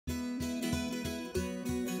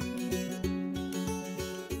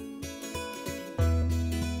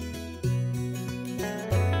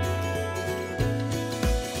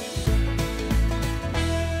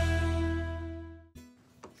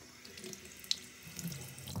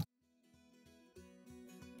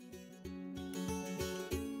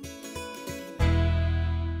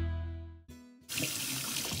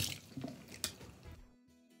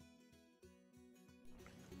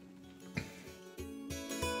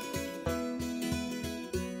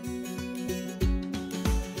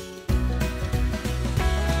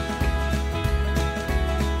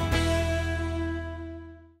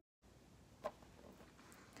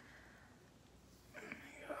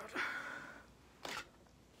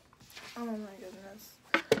Oh my goodness.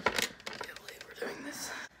 I can't believe we're doing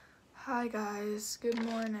this. Hi guys, good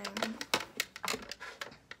morning.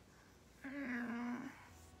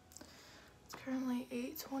 It's currently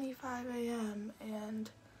 8:25 a.m.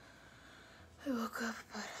 and I woke up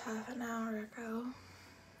about half an hour ago,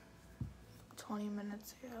 20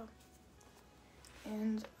 minutes ago,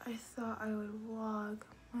 and I thought I would vlog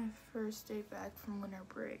my first day back from winter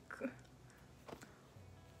break.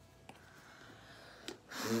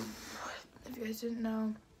 If you guys didn't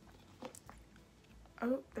know,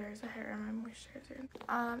 oh, there's a hair in my moisturizer.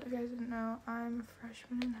 If you guys didn't know, I'm a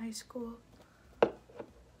freshman in high school,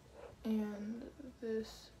 and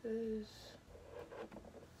this is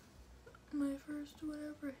my first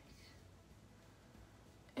winter break,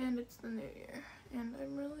 and it's the new year, and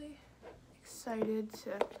I'm really excited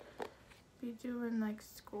to be doing like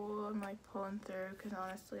school and like pulling through, because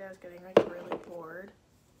honestly I was getting like really bored.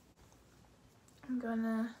 I'm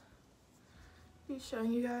gonna be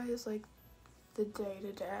showing you guys like the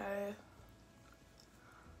day-to-day.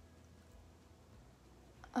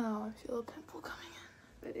 Oh, I feel a pimple coming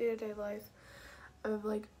in. The day-to-day life of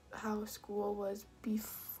like how school was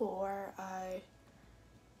before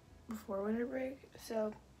winter break.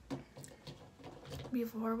 So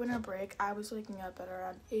before winter break, I was waking up at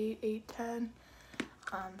around 8:10.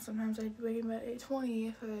 Sometimes I'd be waking up at 8:20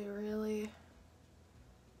 if I really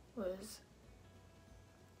was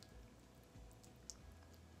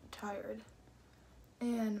tired.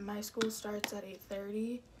 And my school starts at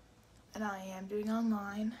 8:30, and I am doing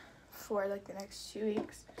online for like the next 2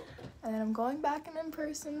 weeks, and then I'm going back in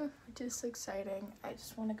person, which is exciting. I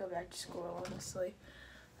just want to go back to school, honestly.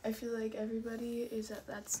 I feel like everybody is at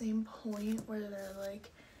that same point where they're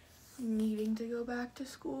like needing to go back to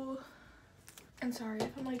school. And sorry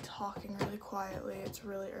if I'm like talking really quietly, it's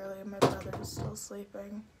really early and my brother is still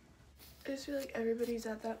sleeping. I just feel like everybody's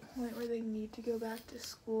at that point where they need to go back to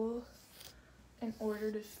school in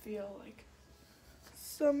order to feel like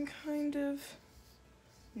some kind of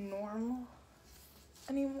normal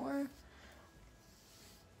anymore.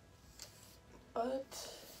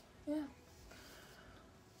 But yeah.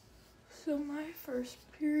 So my first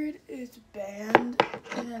period is band,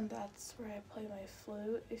 and that's where I play my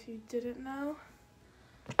flute, if you didn't know.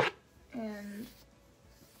 And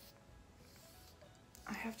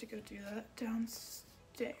I have to go do that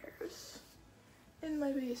downstairs in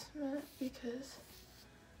my basement because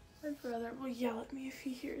my brother will yell at me if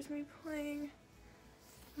he hears me playing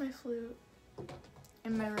my flute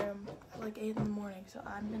in my room at like 8 in the morning. So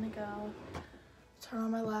I'm gonna go turn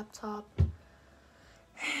on my laptop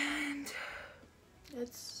and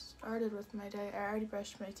get started with my day. I already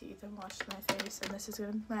brushed my teeth and washed my face, and this is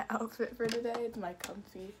gonna be my outfit for today. It's my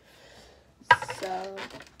comfy. So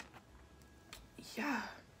yeah,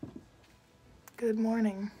 good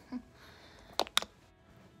morning.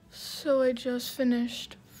 So I just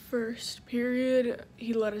finished first period.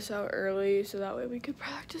 He let us out early so that way we could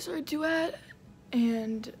practice our duet,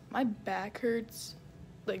 and my back hurts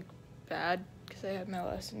like bad because I had my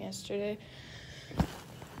lesson yesterday.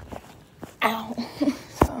 Ow.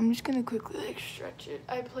 So I'm just gonna quickly like stretch it.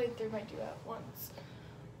 I played through my duet once,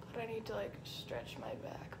 but I need to like stretch my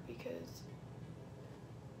back because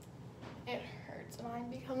it hurts and I'm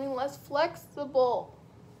becoming less flexible.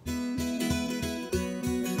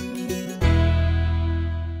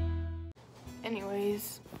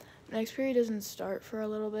 Anyways, next period doesn't start for a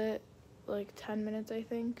little bit, like 10 minutes I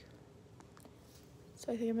think.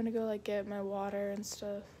 So I think I'm gonna go like get my water and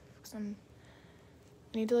stuff because I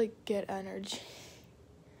need to like get energy.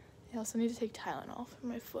 I also need to take Tylenol for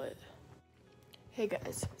my foot. Hey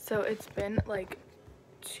guys, so it's been like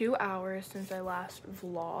 2 hours since I last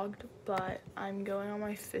vlogged, but I'm going on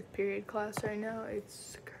my 5th period class right now.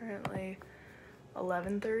 It's currently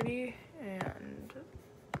 11:30 and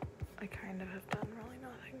I kind of have done really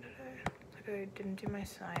nothing today. Like I didn't do my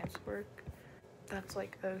science work. That's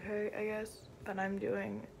like okay, I guess, but I'm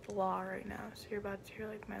doing law right now, so you're about to hear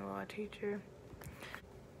like my law teacher.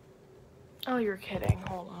 Oh, you're kidding,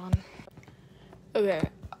 hold on. Okay,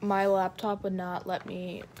 my laptop would not let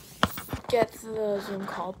me get the Zoom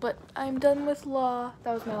call, but I'm done with law.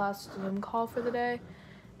 That was my last Zoom call for the day,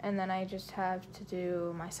 and then I just have to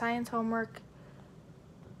do my science homework,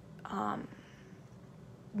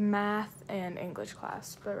 math, and English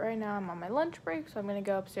class. But right now I'm on my lunch break, so I'm gonna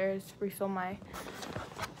go upstairs, refill my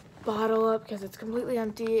bottle up because it's completely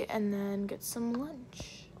empty, and then get some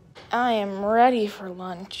lunch. I am ready for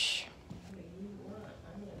lunch.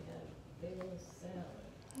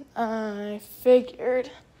 I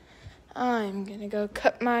figured I'm gonna go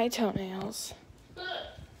cut my toenails.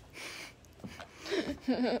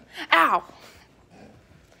 Ow!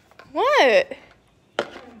 What?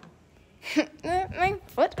 My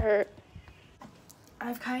foot hurt.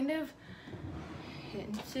 I've kind of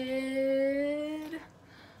hinted.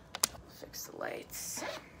 Fix the lights.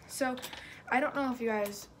 So, I don't know if you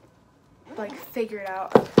guys like figured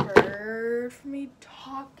out or heard from me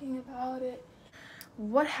talking about it.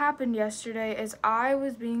 What happened yesterday is I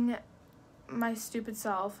was being my stupid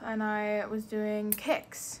self and I was doing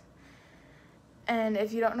kicks. And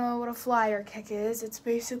if you don't know what a flyer kick is, it's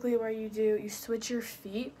basically where you switch your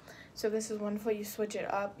feet. So this is one foot, you switch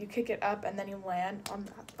it up, you kick it up, and then you land on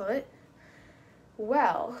that foot.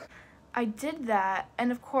 Well, I did that,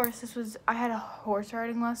 and of course I had a horse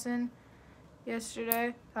riding lesson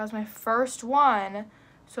yesterday. That was my first one.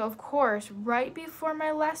 So of course, right before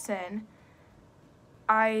my lesson,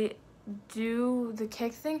 I do the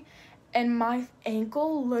kick thing, and my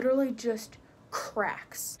ankle literally just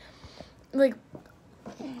cracks. Like,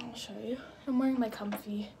 I'll show you. I'm wearing my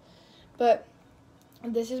comfy, but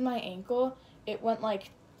this is my ankle. It went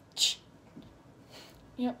like,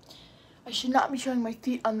 I should not be showing my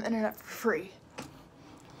feet on the internet for free.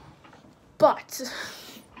 But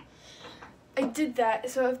I did that.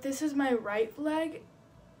 So if this is my right leg,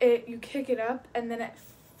 you kick it up and then it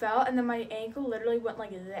fell, and then my ankle literally went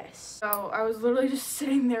like this. So I was literally just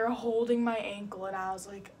sitting there holding my ankle, and I was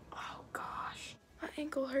like, oh gosh, my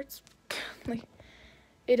ankle hurts. Like,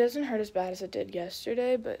 it doesn't hurt as bad as it did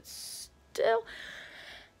yesterday, but still.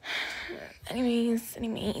 Anyways.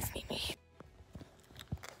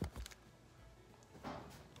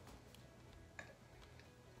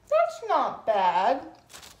 That's not bad.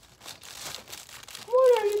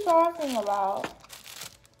 What are you talking about?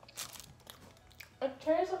 It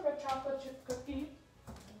tastes like a chocolate chip cookie.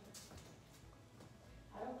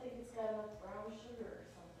 I don't think it's got enough brown sugar or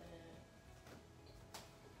something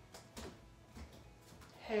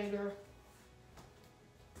in it. Hater.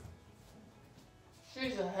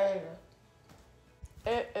 She's a hater.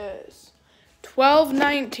 It is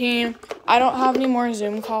 12:19. I don't have any more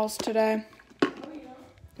Zoom calls today. Oh, you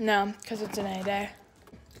don't? No, because it's an A day.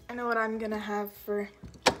 I know what I'm gonna have for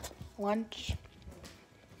lunch.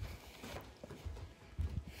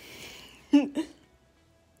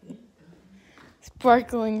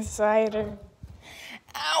 Sparkling cider.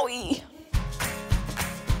 Owie!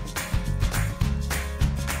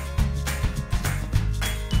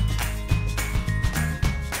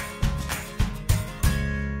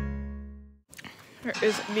 Here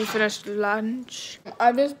is the finished lunch.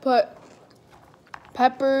 I just put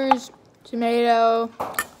peppers, tomato,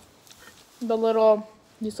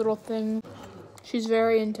 these little things. She's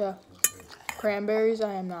very into cranberries.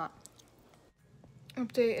 I am not.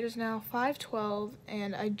 Update, it is now 5:12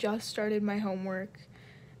 and I just started my homework.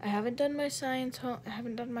 I haven't done my science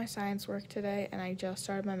work today, and I just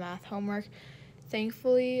started my math homework.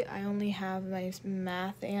 Thankfully, I only have my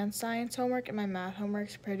math and science homework, and my math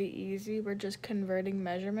homework's pretty easy. We're just converting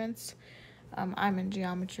measurements. I'm in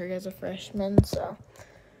geometry as a freshman, so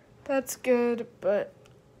that's good, but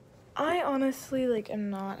I honestly am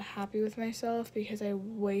not happy with myself because I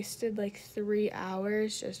wasted 3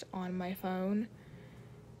 hours just on my phone.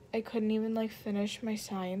 I couldn't even finish my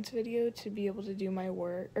science video to be able to do my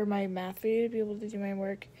work, or my math video to be able to do my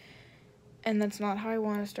work. And that's not how I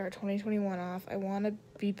want to start 2021 off. I want to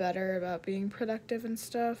be better about being productive and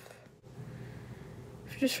stuff.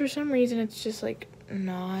 Just for some reason, it's just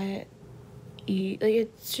not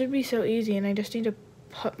it should be so easy, and I just need to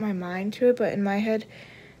put my mind to it. But in my head,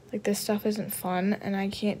 this stuff isn't fun, and I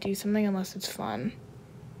can't do something unless it's fun,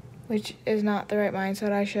 which is not the right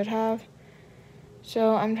mindset I should have.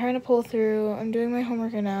 So I'm trying to pull through. I'm doing my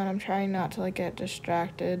homework right now, and I'm trying not to get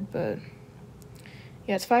distracted, but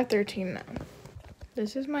yeah, it's 5:13 now.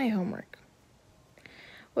 This is my homework.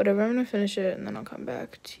 Whatever, I'm gonna finish it, and then I'll come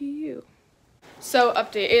back to you. So,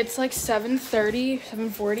 update, it's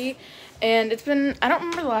 7:40, and it's been, I don't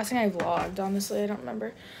remember the last thing I vlogged, honestly, I don't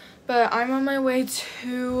remember. But I'm on my way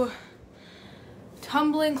to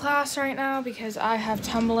tumbling class right now because I have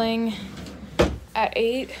tumbling at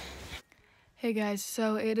 8. Hey guys,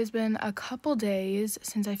 so it has been a couple days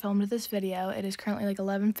since I filmed this video. It is currently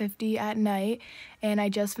 11:50 at night, and I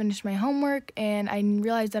just finished my homework, and I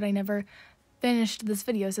realized that I never finished this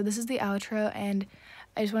video. So this is the outro, and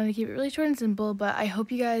I just wanted to keep it really short and simple, but I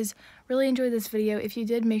hope you guys really enjoyed this video. If you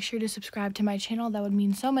did, make sure to subscribe to my channel. That would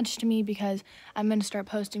mean so much to me because I'm going to start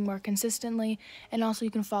posting more consistently. And also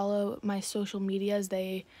you can follow my social medias.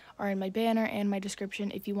 They are in my banner and my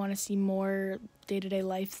description if you want to see more day-to-day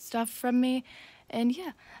life stuff from me. And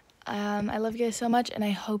yeah, I love you guys so much, and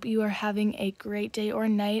I hope you are having a great day or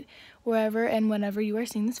night wherever and whenever you are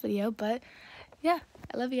seeing this video. But yeah,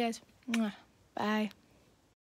 I love you guys. Mwah. Bye.